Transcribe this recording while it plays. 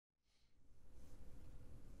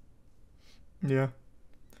Yeah.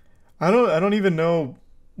 I don't even know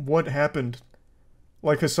what happened.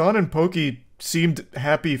 Like Hassan and Pokey seemed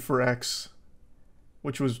happy for X,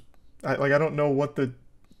 which was I don't know what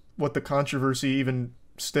the controversy even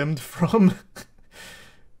stemmed from.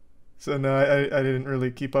 So no, I didn't really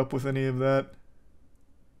keep up with any of that.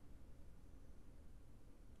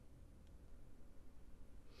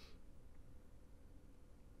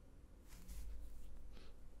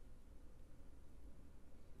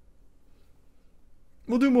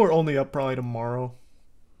 We'll do more Only Up probably tomorrow.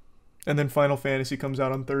 And then Final Fantasy comes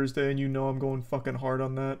out on Thursday, and you know I'm going fucking hard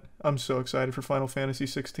on that. I'm so excited for Final Fantasy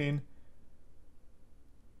 16.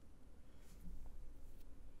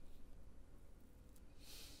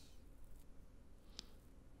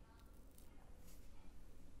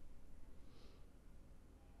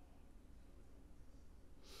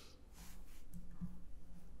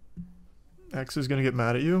 X is gonna get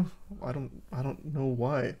mad at you. I don't know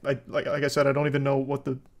why. Like I said, I don't even know what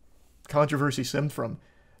the controversy stemmed from.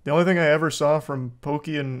 The only thing I ever saw from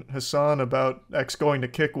Pokey and Hassan about X going to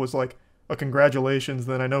Kick was like a congratulations.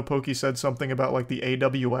 Then I know Pokey said something about like the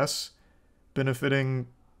AWS benefiting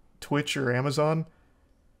Twitch or Amazon.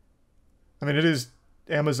 I mean, it is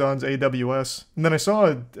Amazon's AWS. And then I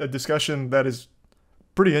saw a discussion that is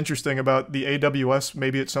pretty interesting about the AWS.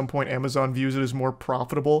 Maybe at some point Amazon views it as more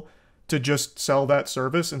profitable to just sell that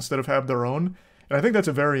service instead of have their own. And I think that's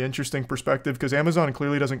a very interesting perspective because Amazon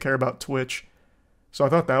clearly doesn't care about Twitch. So I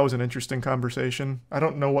thought that was an interesting conversation. I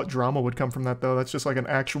don't know what drama would come from that though. That's just like an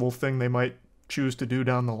actual thing they might choose to do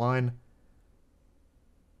down the line.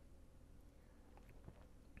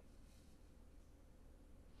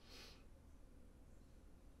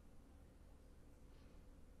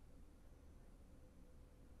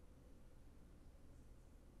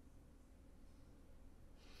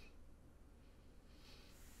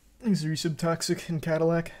 He's resub toxic in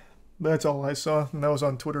Cadillac. That's all I saw, and that was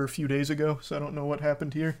on Twitter a few days ago, so I don't know what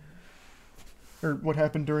happened here. Or what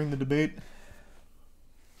happened during the debate.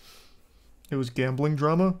 It was gambling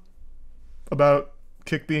drama about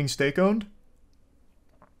Kick being stake owned.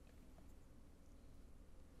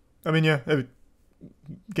 I mean, yeah,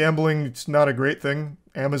 gambling's not a great thing.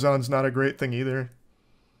 Amazon's not a great thing either.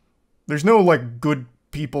 There's no, like, good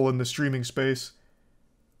people in the streaming space.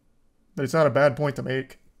 But it's not a bad point to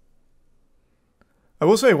make. I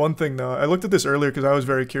will say one thing though. I looked at this earlier because I was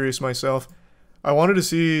very curious myself. I wanted to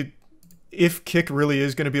see if Kick really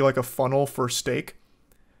is going to be like a funnel for stake.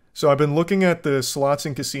 So I've been looking at the slots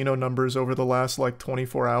and casino numbers over the last like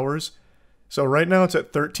 24 hours. So right now it's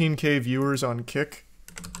at 13K viewers on Kick,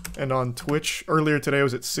 and on Twitch earlier today it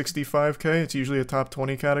was at 65K. It's usually a top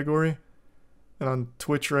 20 category. And on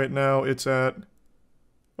Twitch right now it's at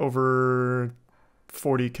over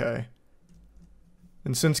 40K.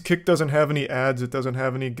 And since Kick doesn't have any ads, it doesn't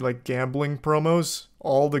have any like gambling promos.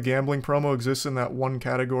 All the gambling promo exists in that one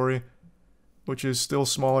category, which is still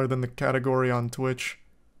smaller than the category on Twitch.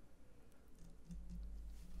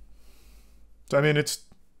 So I mean,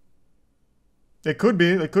 it could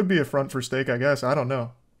be a front for stake, I guess. I don't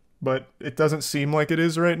know, but it doesn't seem like it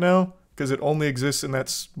is right now because it only exists in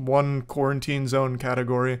that one quarantine zone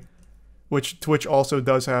category, which Twitch also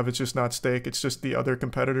does have. It's just not stake. It's just the other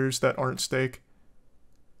competitors that aren't stake.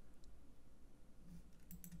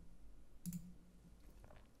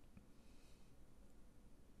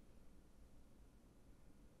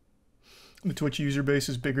 The Twitch user base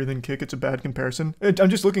is bigger than Kick. It's a bad comparison. I'm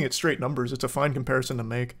just looking at straight numbers. It's a fine comparison to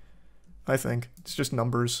make, I think. It's just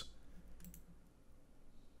numbers.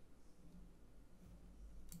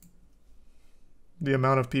 The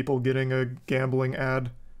amount of people getting a gambling ad.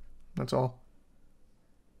 That's all.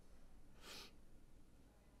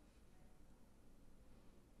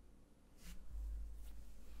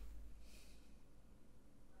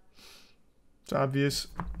 It's obvious.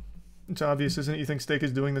 It's obvious, isn't it? You think Stake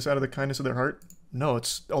is doing this out of the kindness of their heart? No,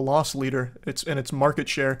 it's a loss leader. It's market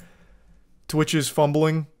share. Twitch is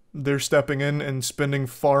fumbling. They're stepping in and spending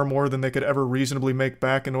far more than they could ever reasonably make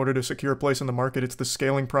back in order to secure a place in the market. It's the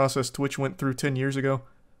scaling process Twitch went through 10 years ago.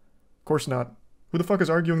 Of course not. Who the fuck is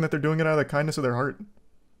arguing that they're doing it out of the kindness of their heart?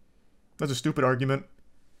 That's a stupid argument.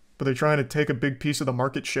 But they're trying to take a big piece of the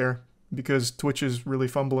market share because Twitch is really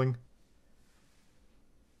fumbling.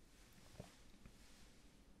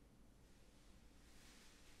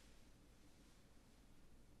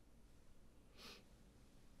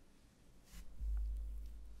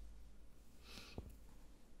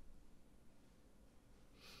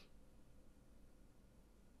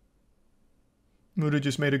 Muda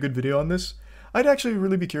just made a good video on this. I'd actually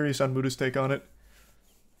really be curious on Muda's take on it.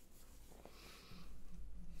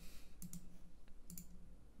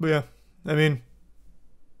 But yeah, I mean,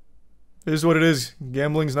 It is what it is.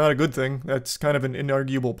 Gambling's not a good thing. That's kind of an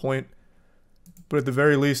inarguable point. But at the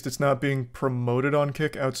very least, it's not being promoted on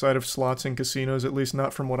Kick outside of slots and casinos, at least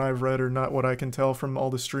not from what I've read or not what I can tell from all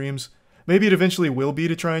the streams. Maybe it eventually will be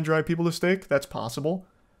to try and drive people to stake. That's possible.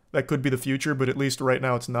 That could be the future, but at least right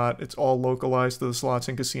now it's not. It's all localized to the slots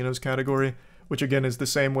and casinos category, which again is the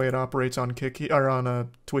same way it operates on Kick or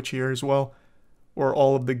on Twitch here as well, where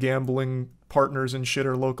all of the gambling partners and shit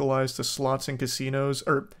are localized to slots and casinos,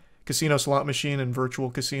 or casino slot machine and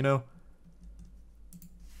virtual casino.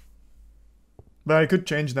 But it could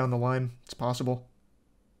change down the line. It's possible.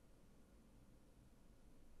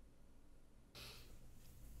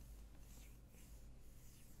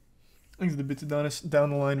 I think the bit down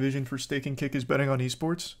the line vision for staking Kick is betting on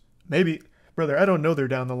esports. Maybe. Brother, I don't know their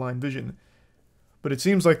down the line vision. But it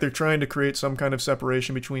seems like they're trying to create some kind of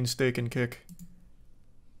separation between stake and Kick.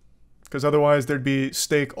 Because otherwise there'd be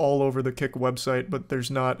stake all over the Kick website, but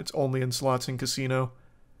there's not. It's only in slots and casino.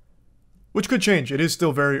 Which could change. It is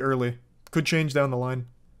still very early. Could change down the line.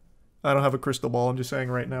 I don't have a crystal ball. I'm just saying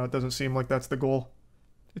right now it doesn't seem like that's the goal.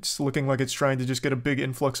 It's looking like it's trying to just get a big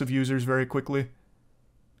influx of users very quickly.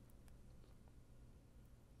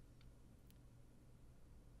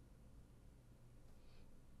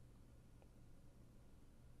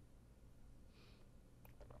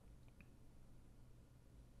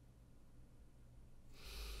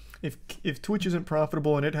 If Twitch isn't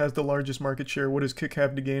profitable and it has the largest market share, what does Kick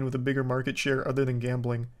have to gain with a bigger market share other than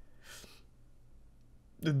gambling?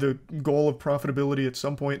 The goal of profitability at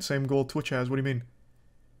some point, same goal Twitch has. What do you mean?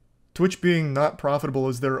 Twitch being not profitable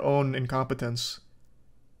is their own incompetence.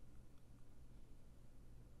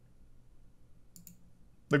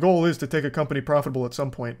 The goal is to take a company profitable at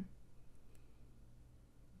some point.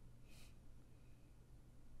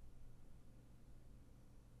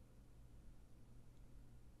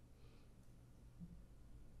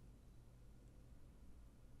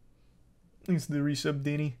 Thanks to the resub,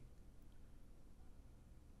 Danny.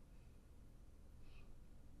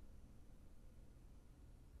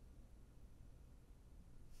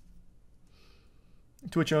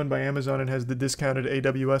 Twitch owned by Amazon and has the discounted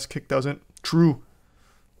AWS. Kick doesn't. True.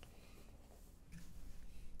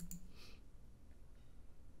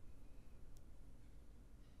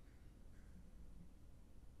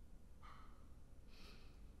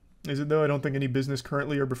 Is it though? I don't think any business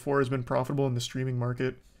currently or before has been profitable in the streaming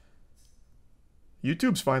market.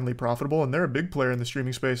 YouTube's finally profitable, and they're a big player in the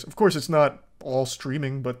streaming space. Of course, it's not all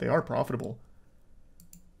streaming, but they are profitable.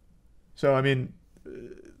 So, I mean,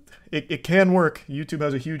 it can work. YouTube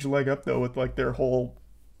has a huge leg up, though, with, like, their whole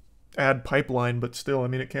ad pipeline, but still, I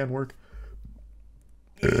mean, it can work.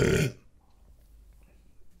 Thanks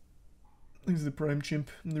to the Prime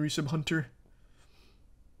Chimp and the Resub Hunter.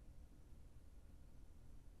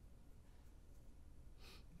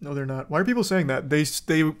 No, they're not. Why are people saying that? They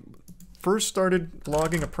first started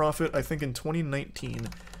logging a profit, I think, in 2019.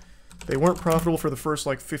 They weren't profitable for the first,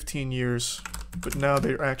 like, 15 years, but now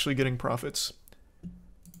they're actually getting profits.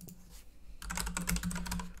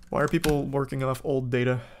 Why are people working off old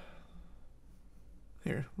data?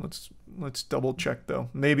 Here, let's double check, though.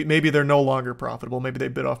 Maybe they're no longer profitable. Maybe they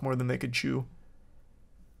bit off more than they could chew.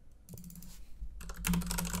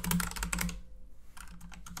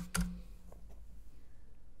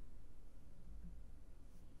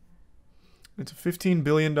 It's a $15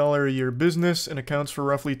 billion a year business and accounts for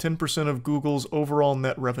roughly 10% of Google's overall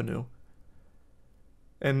net revenue.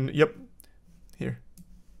 And, yep, here.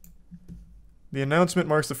 The announcement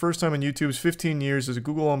marks the first time in YouTube's 15 years as a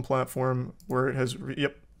Google-owned platform where it has,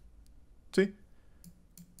 yep. See?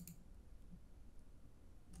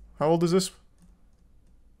 How old is this?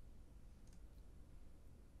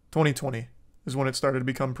 2020 is when it started to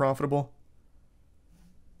become profitable.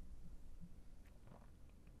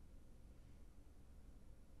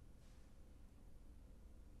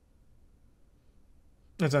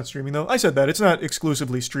 It's not streaming, though. I said that. It's not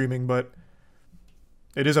exclusively streaming, but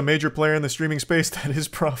it is a major player in the streaming space that is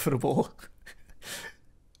profitable.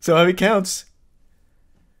 So it counts.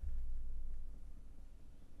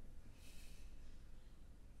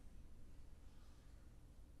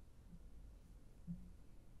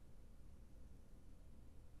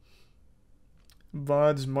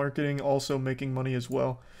 VODs marketing also making money as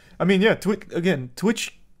well. I mean, yeah,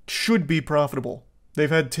 Twitch should be profitable. They've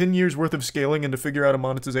had 10 years worth of scaling and to figure out a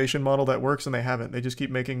monetization model that works, and they haven't. They just keep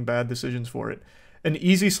making bad decisions for it. An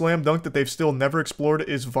easy slam dunk that they've still never explored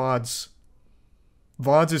is VODs.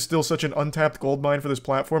 VODs is still such an untapped goldmine for this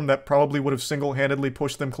platform that probably would have single-handedly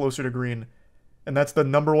pushed them closer to green. And that's the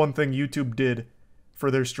 #1 thing YouTube did for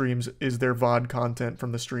their streams, is their VOD content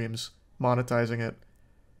from the streams, monetizing it.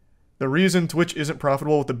 The reason Twitch isn't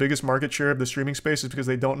profitable with the biggest market share of the streaming space is because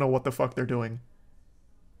they don't know what the fuck they're doing.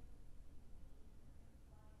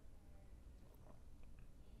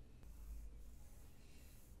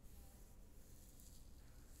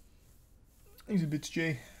 He's a bits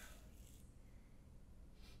J.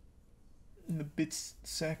 In the bits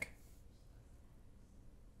sack.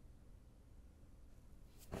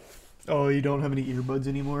 Oh, you don't have any earbuds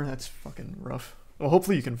anymore? That's fucking rough. Well,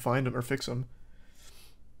 hopefully you can find them or fix them.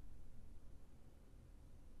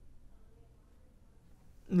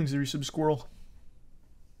 Thanks, resub squirrel.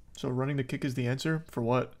 So running the kick is the answer? For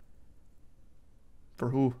what?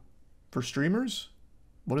 For who? For streamers?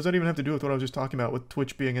 What does that even have to do with what I was just talking about with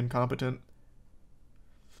Twitch being incompetent?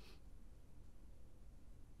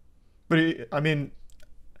 But I mean,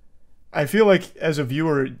 I feel like as a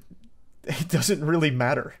viewer, it doesn't really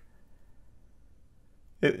matter.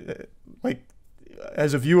 Like,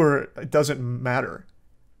 as a viewer, it doesn't matter.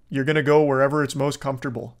 You're going to go wherever it's most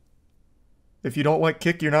comfortable. If you don't like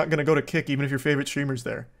Kick, you're not going to go to Kick, even if your favorite streamer's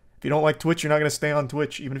there. If you don't like Twitch, you're not going to stay on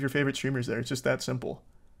Twitch, even if your favorite streamer's there. It's just that simple.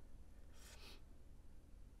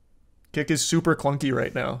 Kick is super clunky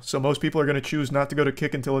right now, so most people are going to choose not to go to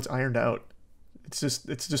Kick until it's ironed out. It's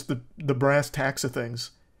just the brass tacks of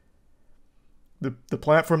things. The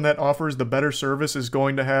platform that offers the better service is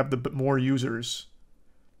going to have the more users.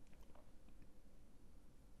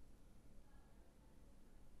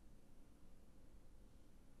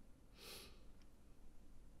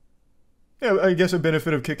 Yeah, I guess a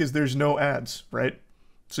benefit of Kick is there's no ads, right?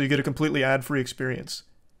 So you get a completely ad-free experience.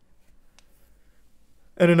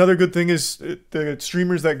 And another good thing is the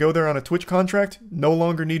streamers that go there on a Twitch contract no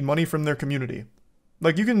longer need money from their community.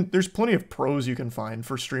 Like, there's plenty of pros you can find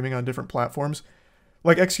for streaming on different platforms.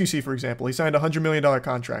 Like XQC, for example, he signed a $100 million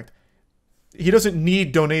contract. He doesn't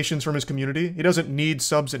need donations from his community. He doesn't need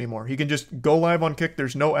subs anymore. He can just go live on Kick.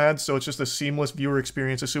 There's no ads, so it's just a seamless viewer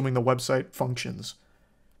experience, assuming the website functions.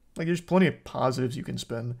 Like, there's plenty of positives you can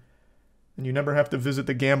spin. And you never have to visit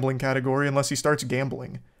the gambling category unless he starts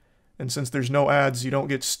gambling. And since there's no ads, you don't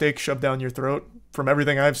get steak shoved down your throat. From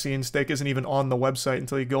everything I've seen, steak isn't even on the website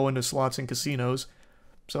until you go into slots and casinos.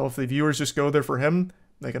 So if the viewers just go there for him,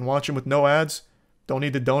 they can watch him with no ads. Don't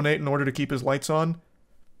need to donate in order to keep his lights on.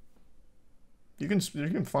 You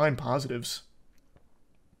can find positives.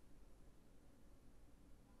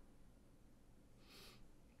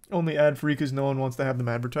 Only ad-free because no one wants to have them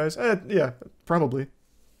advertised. Yeah, probably.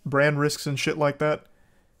 Brand risks and shit like that.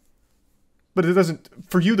 But it doesn't...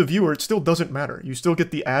 For you, the viewer, it still doesn't matter. You still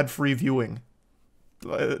get the ad-free viewing.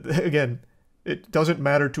 Again, it doesn't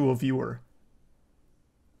matter to a viewer.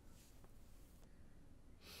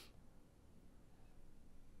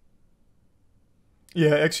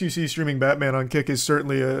 Yeah, XQC streaming Batman on Kick is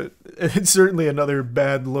certainly it's certainly another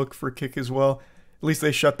bad look for Kick as well. At least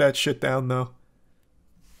they shut that shit down though.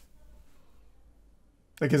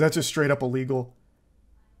 Because that's just straight up illegal.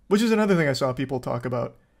 Which is another thing I saw people talk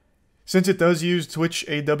about. Since it does use Twitch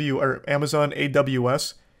or Amazon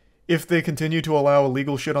AWS, if they continue to allow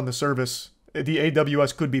illegal shit on the service, the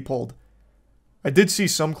AWS could be pulled. I did see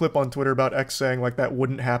some clip on Twitter about X saying like that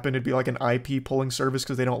wouldn't happen. It'd be like an IP pulling service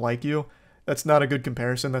because they don't like you. That's not a good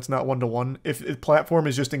comparison. That's not one-to-one. If a platform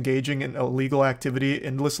is just engaging in illegal activity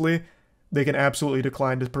endlessly, they can absolutely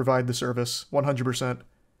decline to provide the service. 100%.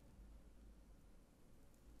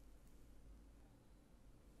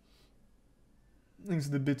 Thanks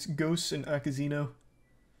to the bits Ghosts and Akazino.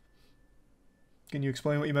 Can you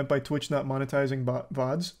explain what you meant by Twitch not monetizing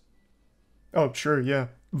VODs? Oh, sure, yeah.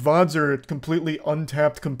 VODs are a completely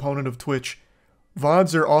untapped component of Twitch.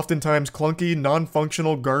 VODs are oftentimes clunky,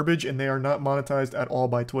 non-functional garbage, and they are not monetized at all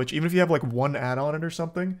by Twitch. Even if you have like one ad on it or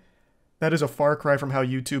something, that is a far cry from how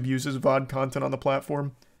YouTube uses VOD content on the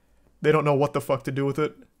platform. They don't know what the fuck to do with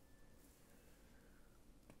it.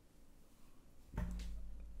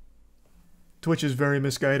 Twitch is very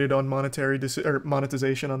misguided on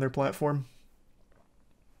monetization on their platform.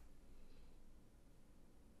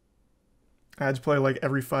 Ads play like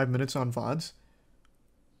every 5 minutes on VODs.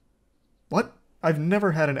 What? I've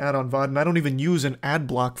never had an ad on VOD, and I don't even use an ad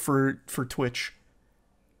block for Twitch.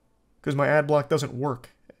 Because my ad block doesn't work.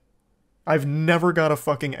 I've never got a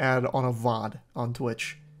fucking ad on a VOD on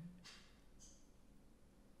Twitch.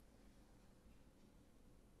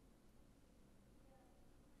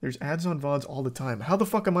 There's ads on VODs all the time. How the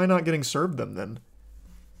fuck am I not getting served them then?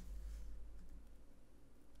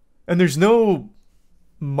 And there's no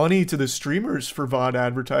money to the streamers for VOD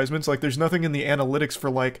advertisements. Like, there's nothing in the analytics for,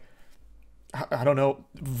 like, I don't know,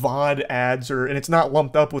 VOD ads, and it's not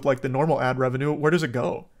lumped up with, like, the normal ad revenue. Where does it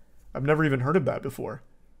go? I've never even heard of that before.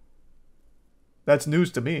 That's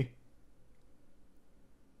news to me.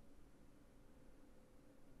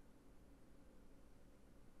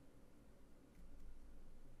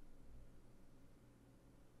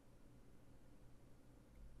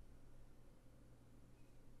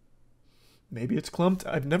 Maybe it's clumped.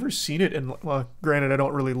 I've never seen it, and well, granted, I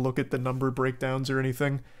don't really look at the number breakdowns or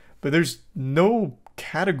anything, but there's no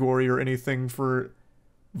category or anything for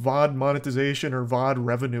VOD monetization or VOD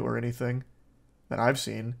revenue or anything that I've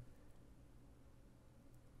seen.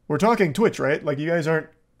 We're talking Twitch, right? Like, you guys aren't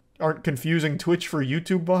confusing Twitch for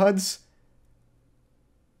YouTube VODs?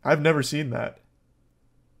 I've never seen that.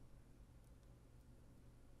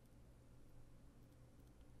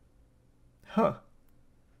 Huh.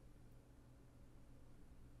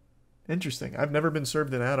 Interesting. I've never been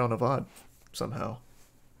served an ad on a VOD, somehow.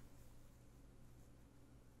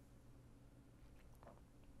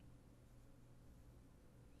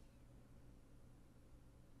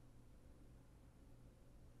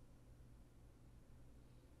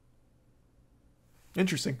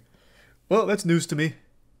 Interesting. Well, that's news to me.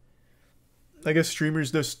 I guess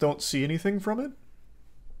streamers just don't see anything from it?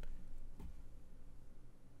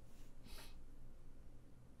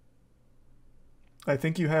 I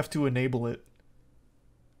think you have to enable it.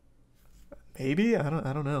 Maybe? I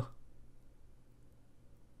don't know.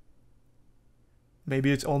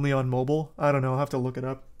 Maybe it's only on mobile? I don't know. I'll have to look it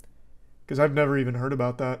up. Because I've never even heard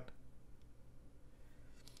about that.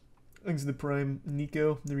 Thanks to the Prime,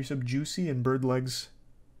 Nico, the resub Juicy, and Bird Legs.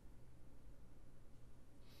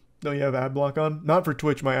 No, you have ad block on? Not for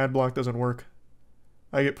Twitch, my ad block doesn't work.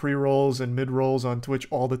 I get pre-rolls and mid-rolls on Twitch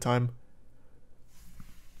all the time.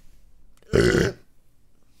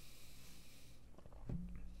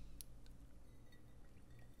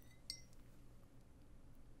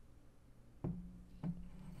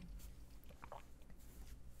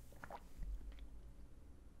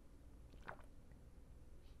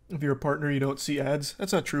 If you're a partner, you don't see ads.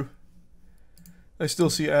 That's not true. I still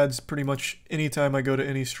see ads pretty much anytime I go to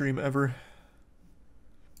any stream ever.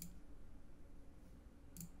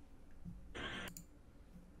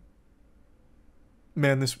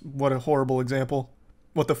 Man, what a horrible example.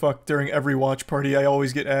 What the fuck? During every watch party, I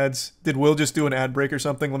always get ads. Did Will just do an ad break or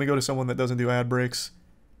something? Let me go to someone that doesn't do ad breaks.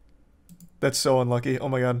 That's so unlucky. Oh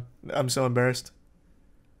my god. I'm so embarrassed.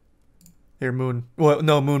 Here, Moon. Well,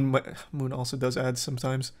 no, Moon also does ads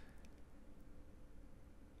sometimes.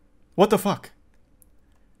 What the fuck?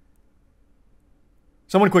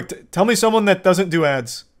 Someone quick, tell me someone that doesn't do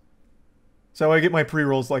ads. So I get my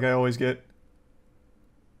pre-rolls like I always get.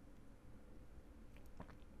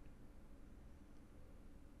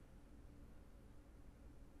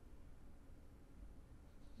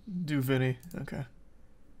 Do Vinny. Okay.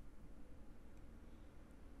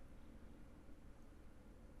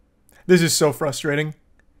 This is so frustrating.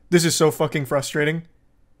 This is so fucking frustrating.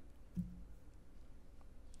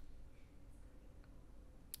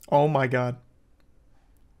 Oh my god.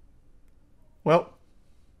 Well.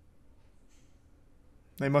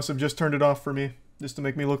 They must have just turned it off for me, just to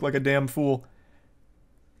make me look like a damn fool.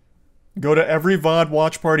 Go to every VOD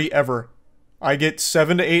watch party ever. I get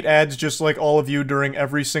 7 to 8 ads just like all of you during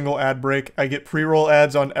every single ad break. I get pre-roll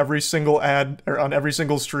ads on every single ad, or on every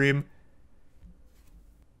single stream.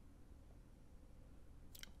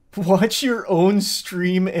 Watch your own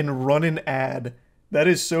stream and run an ad. That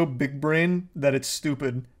is so big brain that it's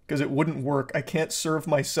stupid, because it wouldn't work. I can't serve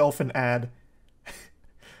myself an ad.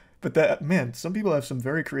 But that, man, some people have some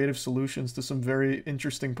very creative solutions to some very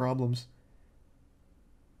interesting problems.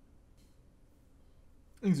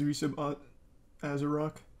 Thanks, resub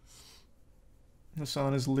Azarok.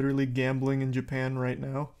 Hassan is literally gambling in Japan right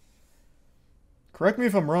now. Correct me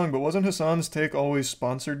if I'm wrong, but wasn't Hassan's take always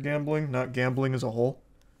sponsored gambling, not gambling as a whole?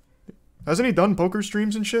 Hasn't he done poker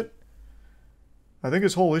streams and shit? I think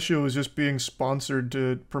his whole issue was just being sponsored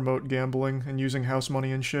to promote gambling and using house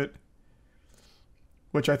money and shit.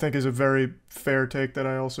 Which I think is a very fair take that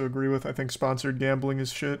I also agree with. I think sponsored gambling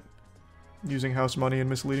is shit. Using house money and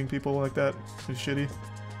misleading people like that is shitty.